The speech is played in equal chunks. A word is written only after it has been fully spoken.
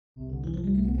Do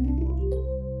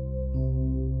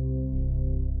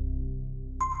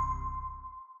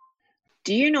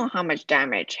you know how much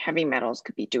damage heavy metals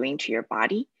could be doing to your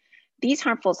body? These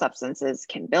harmful substances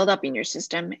can build up in your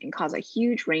system and cause a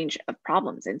huge range of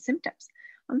problems and symptoms.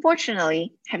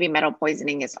 Unfortunately, heavy metal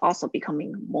poisoning is also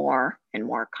becoming more and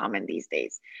more common these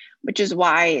days, which is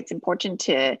why it's important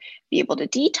to be able to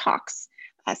detox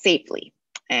safely.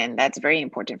 And that's very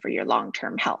important for your long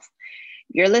term health.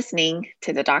 You're listening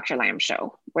to the Dr. Lamb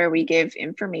Show, where we give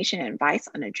information and advice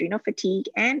on adrenal fatigue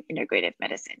and integrative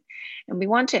medicine. And we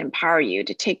want to empower you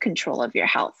to take control of your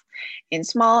health in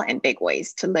small and big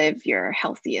ways to live your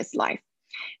healthiest life.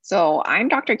 So, I'm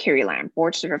Dr. Carrie Lamb,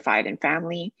 board certified in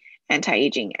family, anti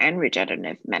aging, and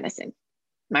regenerative medicine.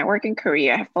 My work and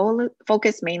career have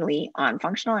focused mainly on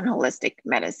functional and holistic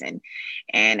medicine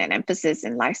and an emphasis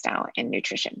in lifestyle and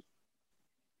nutrition.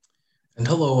 And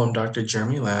hello, I'm Dr.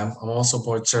 Jeremy Lamb. I'm also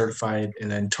board certified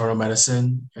in internal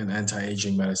medicine and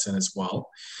anti-aging medicine as well.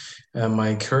 And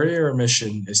my career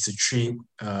mission is to treat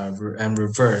and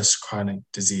reverse chronic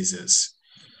diseases.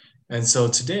 And so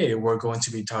today we're going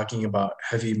to be talking about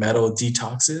heavy metal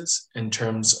detoxes in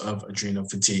terms of adrenal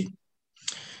fatigue.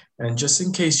 And just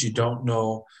in case you don't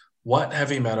know what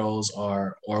heavy metals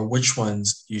are or which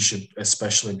ones you should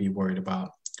especially be worried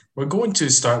about, we're going to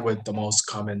start with the most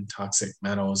common toxic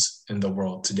metals in the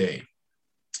world today.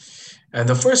 And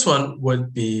the first one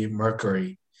would be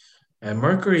mercury. And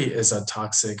mercury is a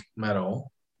toxic metal.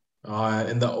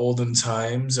 In the olden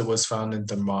times, it was found in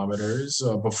thermometers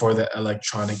before the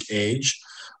electronic age,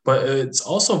 but it's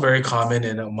also very common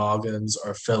in amalgams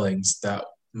or fillings that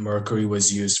mercury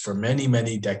was used for many,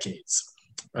 many decades.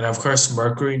 And of course,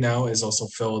 mercury now is also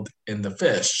filled in the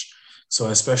fish. So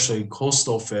especially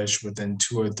coastal fish within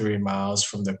 2 or 3 miles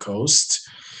from the coast.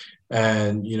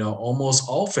 And almost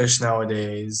all fish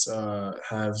nowadays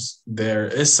have there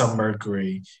is some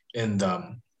mercury in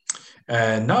them,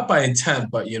 and not by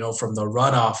intent, but from the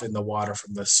runoff in the water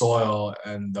from the soil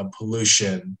and the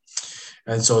pollution.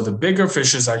 And so the bigger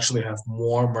fishes actually have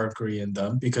more mercury in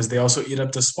them because they also eat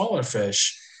up the smaller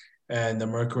fish, and the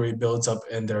mercury builds up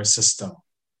in their system.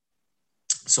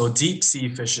 So deep sea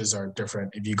fishes are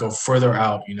different. If you go further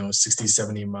out, 60,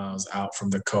 70 miles out from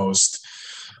the coast,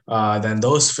 then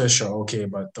those fish are okay,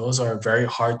 but those are very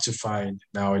hard to find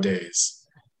nowadays.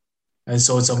 And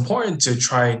so it's important to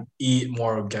try and eat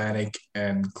more organic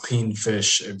and clean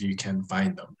fish if you can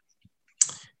find them.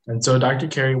 And so, Dr.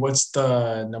 Carey, what's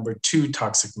the number two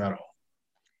toxic metal?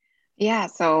 Yeah,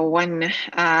 so one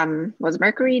was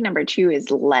mercury. Number two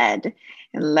is lead.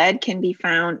 And lead can be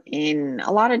found in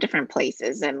a lot of different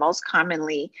places. And most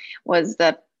commonly was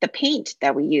the paint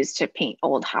that we use to paint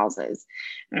old houses.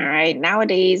 All right.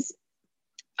 Nowadays,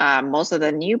 most of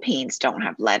the new paints don't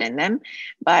have lead in them.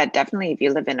 But definitely, if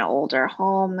you live in an older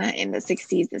home in the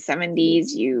 60s, the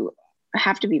 70s, you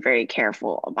have to be very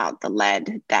careful about the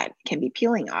lead that can be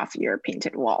peeling off your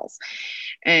painted walls.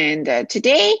 And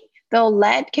today, though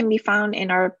lead can be found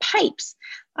in our pipes,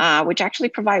 which actually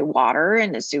provide water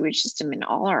and the sewage system in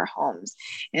all our homes.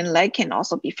 And lead can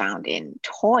also be found in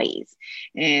toys.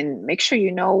 And make sure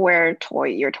you know where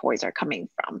your toys are coming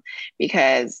from,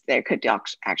 because there could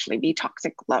actually be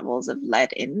toxic levels of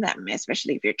lead in them,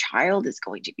 especially if your child is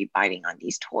going to be biting on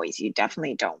these toys. You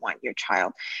definitely don't want your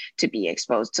child to be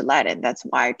exposed to lead. And that's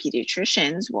why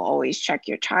pediatricians will always check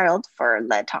your child for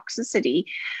lead toxicity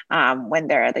when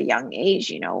they're at a young age,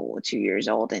 2 years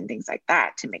old and things like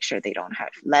that, to make sure they don't have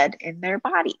lead in their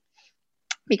body,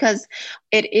 because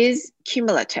it is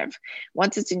cumulative.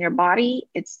 Once it's in your body,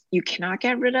 you cannot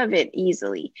get rid of it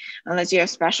easily unless you have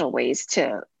special ways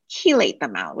to chelate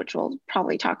them out, which we'll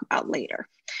probably talk about later.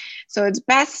 So it's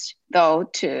best though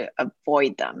to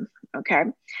avoid them. Okay,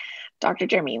 Dr.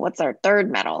 Jeremy, what's our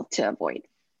third metal to avoid?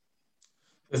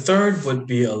 The third would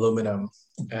be aluminum.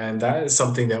 And that is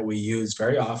something that we use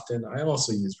very often. I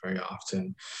also use very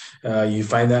often. You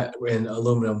find that in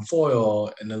aluminum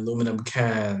foil and aluminum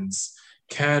cans,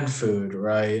 canned food,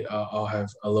 right? All have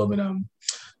aluminum.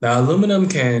 Now, aluminum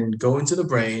can go into the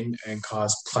brain and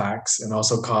cause plaques and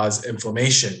also cause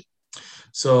inflammation.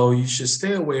 So you should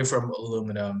stay away from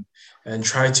aluminum and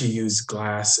try to use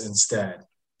glass instead.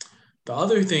 The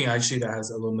other thing actually that has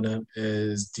aluminum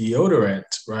is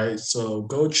deodorant, right? So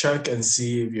go check and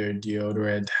see if your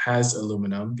deodorant has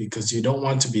aluminum because you don't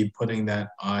want to be putting that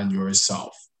on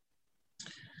yourself.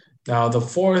 Now, the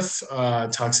fourth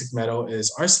toxic metal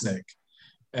is arsenic,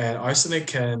 and arsenic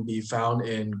can be found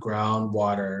in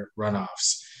groundwater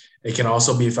runoffs. It can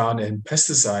also be found in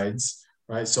pesticides,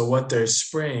 right? So what they're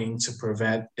spraying to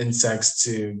prevent insects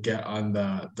to get on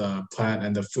the plant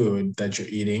and the food that you're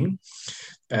eating.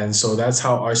 And so that's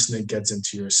how arsenic gets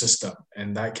into your system,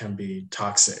 and that can be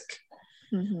toxic.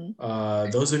 Hmm.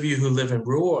 Those of you who live in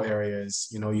rural areas,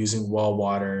 using well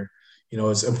water,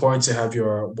 it's important to have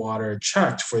your water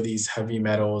checked for these heavy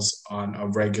metals on a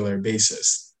regular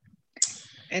basis.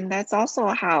 And that's also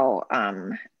how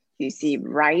you see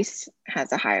rice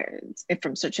has a higher,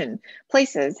 from certain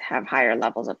places have higher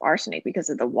levels of arsenic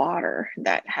because of the water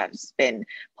that has been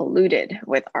polluted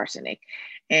with arsenic.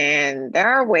 And there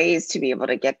are ways to be able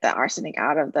to get the arsenic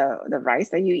out of the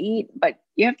rice that you eat, but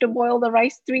you have to boil the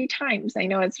rice 3 times. I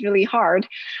know it's really hard,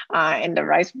 and the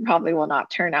rice probably will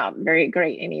not turn out very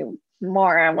great anymore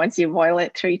once you boil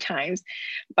it 3 times.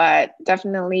 But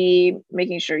definitely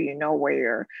making sure you know where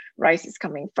your rice is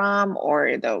coming from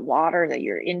or the water that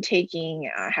you're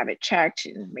intaking, have it checked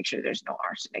and make sure there's no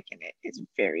arsenic in it is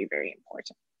very, very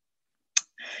important.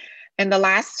 And the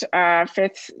last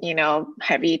fifth,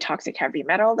 heavy toxic heavy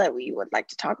metal that we would like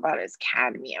to talk about is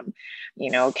cadmium.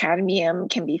 Cadmium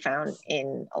can be found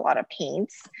in a lot of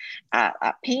paints.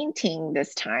 Painting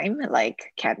this time,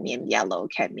 like cadmium yellow,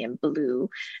 cadmium blue,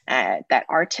 that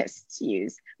artists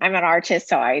use. I'm an artist,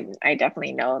 so I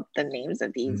definitely know the names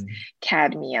of these Mm.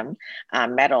 cadmium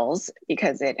metals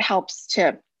because it helps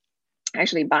to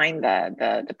actually bind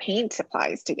the paint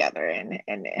supplies together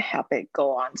and help it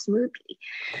go on smoothly.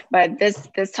 But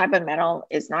this type of metal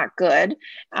is not good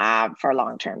for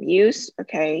long-term use.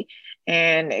 Okay.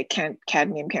 And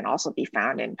cadmium can also be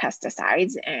found in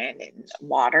pesticides and in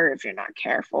water if you're not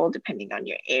careful, depending on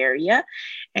your area.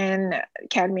 And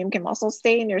cadmium can also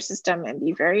stay in your system and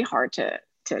be very hard to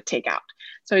take out.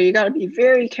 So you got to be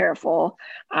very careful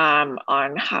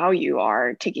on how you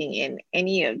are taking in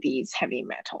any of these heavy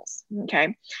metals,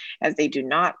 okay? As they do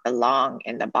not belong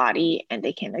in the body and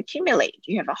they can accumulate.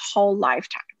 You have a whole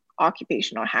lifetime.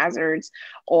 Occupational hazards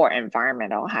or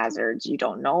environmental hazards. You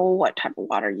don't know what type of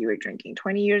water you were drinking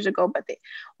 20 years ago,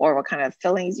 or what kind of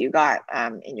fillings you got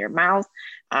in your mouth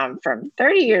from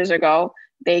 30 years ago.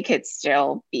 They could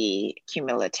still be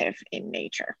cumulative in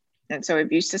nature. And so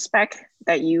if you suspect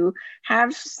that you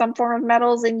have some form of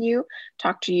metals in you,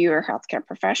 talk to your healthcare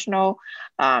professional.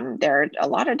 There are a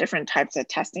lot of different types of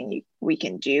testing we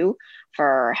can do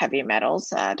for heavy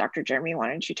metals. Dr. Jeremy, why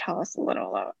don't you tell us a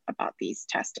little about these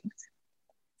testings?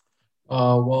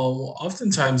 Well,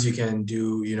 oftentimes you can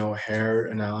do, hair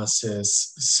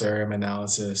analysis, serum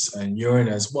analysis, and urine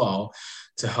as well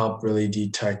to help really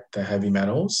detect the heavy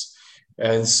metals.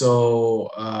 And so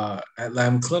at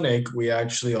Lamb Clinic, we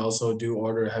actually also do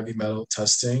order heavy metal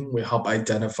testing. We help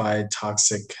identify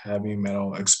toxic heavy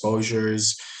metal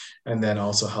exposures and then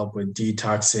also help with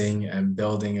detoxing and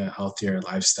building a healthier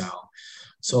lifestyle.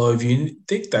 So if you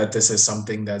think that this is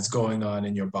something that's going on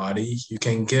in your body, you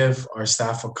can give our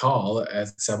staff a call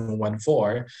at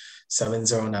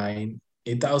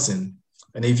 714-709-8000.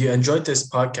 And if you enjoyed this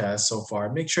podcast so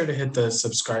far, make sure to hit the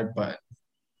subscribe button.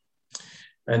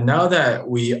 And now that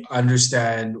we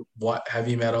understand what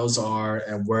heavy metals are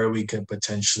and where we could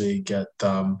potentially get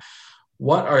them,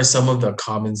 what are some of the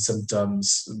common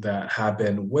symptoms that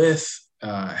happen with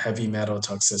heavy metal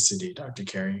toxicity, Dr.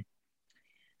 Carey?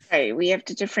 Right, we have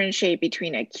to differentiate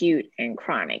between acute and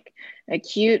chronic.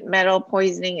 Acute metal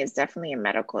poisoning is definitely a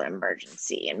medical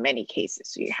emergency in many cases.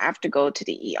 So you have to go to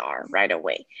the ER right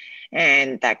away.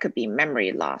 And that could be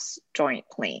memory loss, joint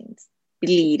pains,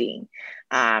 bleeding.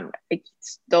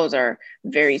 Those are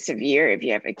very severe if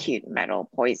you have acute metal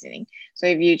poisoning. So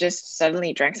if you just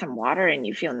suddenly drank some water and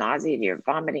you feel nauseated, you're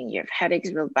vomiting, you have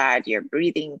headaches real bad, you're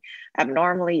breathing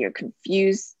abnormally, you're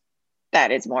confused,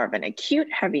 that is more of an acute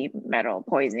heavy metal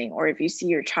poisoning. Or if you see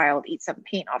your child eat some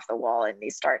paint off the wall and they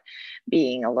start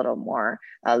being a little more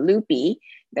loopy,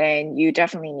 then you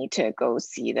definitely need to go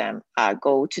see them,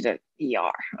 go to the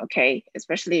ER, okay?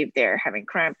 Especially if they're having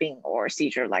cramping or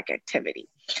seizure-like activity.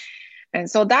 And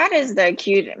so that is the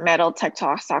acute metal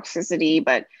toxicity,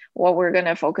 but what we're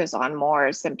gonna focus on more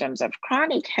is symptoms of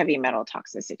chronic heavy metal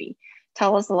toxicity.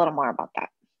 Tell us a little more about that,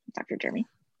 Dr. Jeremy.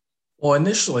 Well,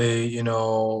 initially,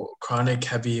 chronic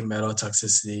heavy metal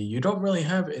toxicity, you don't really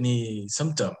have any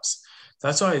symptoms.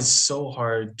 That's why it's so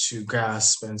hard to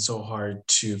grasp and so hard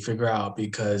to figure out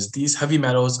because these heavy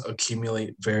metals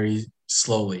accumulate very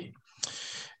slowly.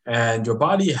 And your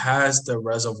body has the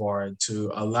reservoir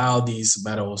to allow these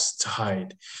metals to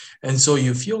hide. And so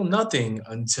you feel nothing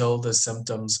until the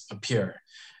symptoms appear.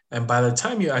 And by the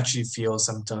time you actually feel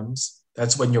symptoms,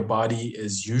 that's when your body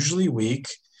is usually weak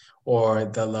or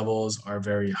the levels are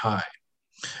very high.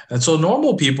 And so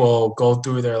normal people go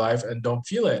through their life and don't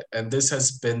feel it. And this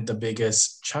has been the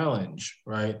biggest challenge,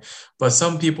 right? But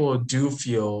some people do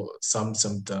feel some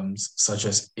symptoms, such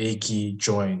as achy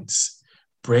joints,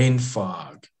 brain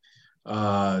fog,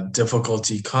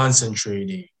 difficulty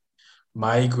concentrating,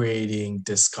 migrating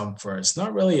discomforts,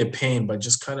 not really a pain, but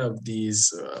just kind of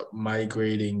these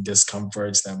migrating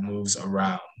discomforts that moves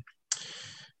around.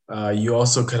 You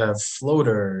also could have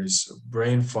floaters,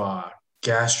 brain fog,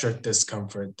 gastric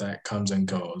discomfort that comes and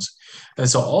goes. And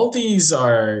so all these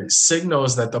are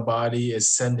signals that the body is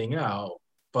sending out,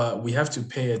 but we have to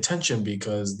pay attention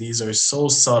because these are so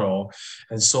subtle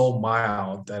and so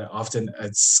mild that it often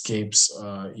escapes,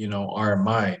 our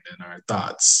mind and our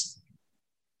thoughts.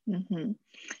 Mhm.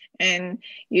 And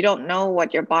you don't know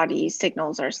what your body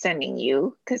signals are sending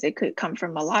you because it could come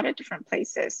from a lot of different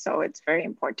places. So it's very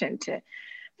important to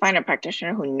find a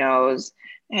practitioner who knows,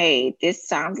 hey, this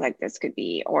sounds like this could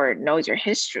be, or knows your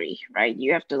history, right?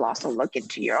 You have to also look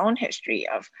into your own history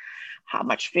of how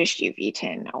much fish you've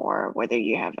eaten, or whether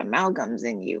you have amalgams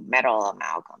in you, metal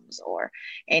amalgams, or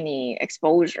any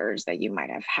exposures that you might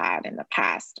have had in the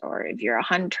past. Or if you're a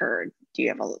hunter, do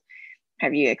you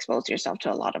have you exposed yourself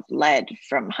to a lot of lead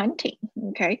from hunting?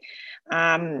 Okay.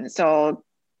 So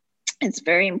it's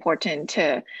very important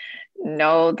to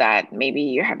know that maybe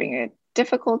you're having a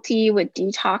difficulty with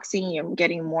detoxing, you're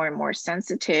getting more and more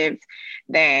sensitive,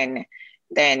 then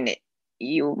then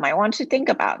you might want to think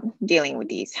about dealing with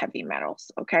these heavy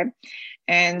metals. Okay.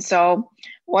 And so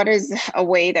what is a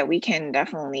way that we can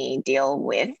definitely deal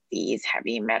with these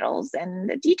heavy metals and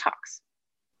the detox?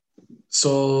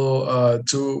 So,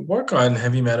 to work on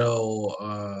heavy metal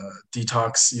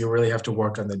detox, you really have to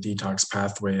work on the detox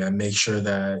pathway and make sure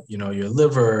that your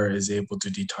liver is able to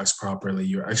detox properly.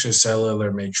 Your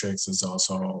extracellular matrix is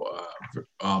also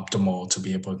optimal to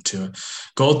be able to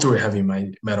go through heavy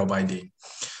metal binding.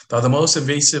 Now, the most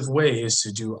invasive way is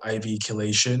to do IV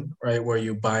chelation, right, where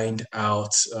you bind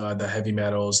out the heavy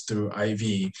metals through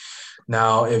IV.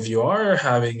 Now, if you are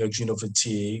having adrenal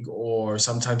fatigue, or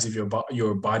sometimes if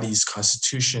your body's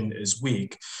constitution is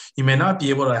weak, you may not be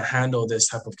able to handle this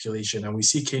type of chelation. And we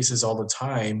see cases all the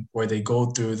time where they go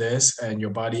through this, and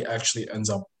your body actually ends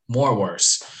up more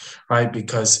worse, right?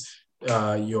 Because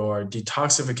your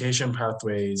detoxification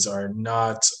pathways are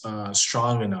not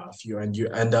strong enough. You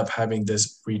end up having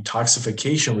this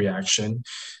detoxification reaction,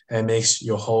 and makes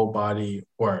your whole body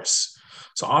worse.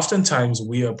 So oftentimes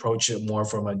we approach it more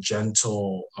from a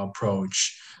gentle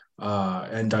approach.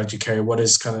 And Dr. Carey, what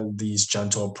is kind of these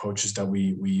gentle approaches that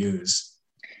we use?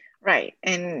 Right.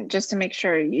 And just to make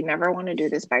sure you never want to do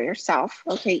this by yourself,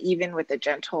 okay, even with a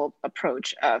gentle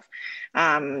approach of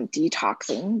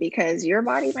detoxing, because your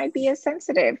body might be as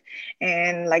sensitive.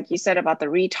 And like you said about the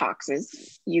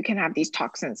retoxes, you can have these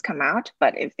toxins come out,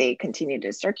 but if they continue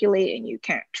to circulate and you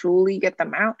can't truly get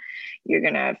them out, you're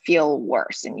going to feel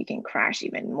worse and you can crash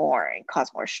even more and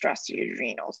cause more stress to your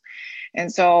adrenals.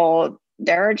 And so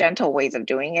there are gentle ways of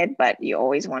doing it, but you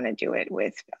always want to do it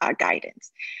with guidance.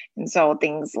 And so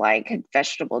things like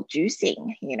vegetable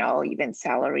juicing, even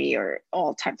celery or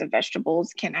all types of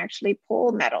vegetables can actually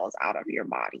pull metals out of your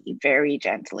body very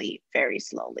gently, very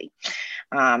slowly.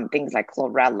 Things like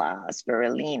chlorella,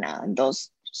 spirulina, and those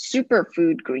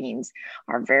superfood greens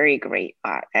are very great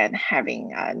at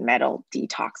having metal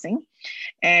detoxing.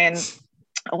 And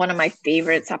one of my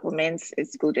favorite supplements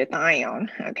is glutathione,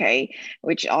 okay,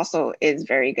 which also is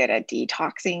very good at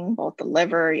detoxing both the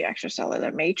liver, your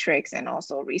extracellular matrix, and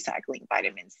also recycling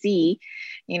vitamin C.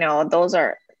 Those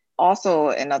are also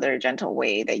another gentle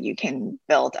way that you can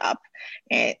build up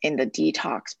in the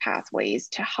detox pathways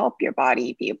to help your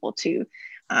body be able to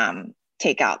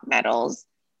take out metals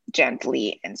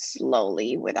gently and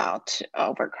slowly without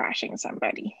over crashing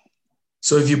somebody.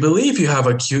 So if you believe you have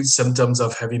acute symptoms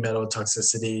of heavy metal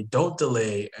toxicity, don't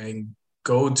delay and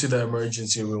go to the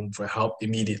emergency room for help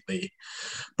immediately.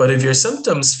 But if your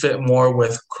symptoms fit more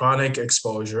with chronic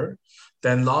exposure,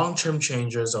 then long-term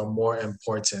changes are more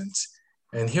important.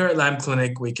 And here at Lamb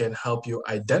Clinic, we can help you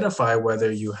identify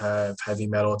whether you have heavy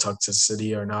metal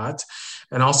toxicity or not,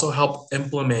 and also help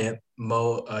implement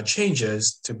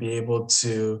changes to be able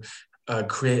to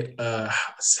create a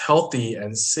healthy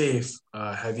and safe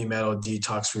heavy metal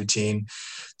detox routine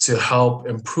to help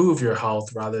improve your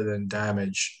health rather than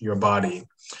damage your body.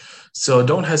 So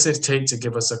don't hesitate to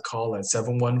give us a call at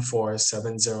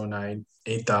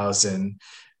 714-709-8000,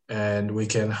 and we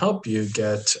can help you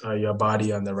get your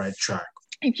body on the right track.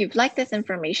 If you've liked this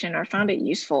information or found it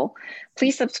useful,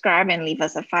 please subscribe and leave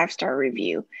us a 5-star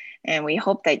review. And we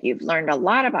hope that you've learned a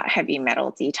lot about heavy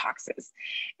metal detoxes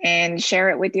and share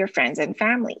it with your friends and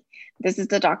family. This is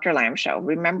the Dr. Lamb Show.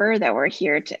 Remember that we're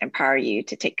here to empower you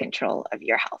to take control of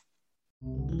your health.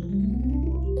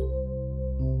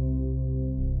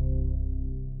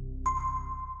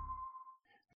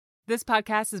 This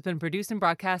podcast has been produced and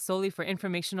broadcast solely for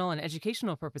informational and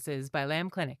educational purposes by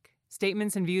Lamb Clinic.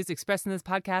 Statements and views expressed in this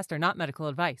podcast are not medical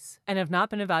advice and have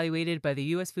not been evaluated by the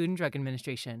U.S. Food and Drug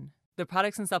Administration. The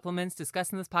products and supplements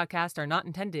discussed in this podcast are not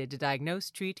intended to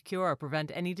diagnose, treat, cure, or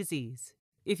prevent any disease.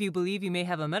 If you believe you may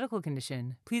have a medical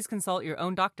condition, please consult your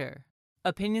own doctor.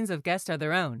 Opinions of guests are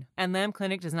their own, and Lamb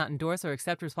Clinic does not endorse or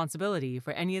accept responsibility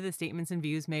for any of the statements and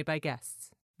views made by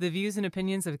guests. The views and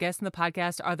opinions of guests in the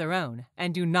podcast are their own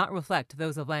and do not reflect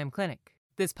those of Lamb Clinic.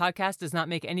 This podcast does not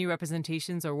make any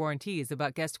representations or warranties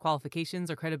about guest qualifications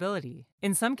or credibility.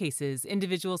 In some cases,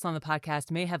 individuals on the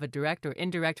podcast may have a direct or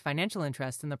indirect financial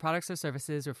interest in the products or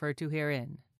services referred to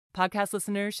herein. Podcast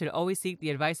listeners should always seek the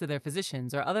advice of their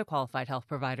physicians or other qualified health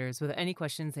providers with any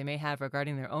questions they may have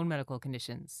regarding their own medical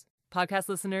conditions. Podcast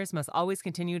listeners must always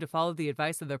continue to follow the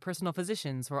advice of their personal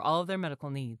physicians for all of their medical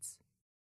needs.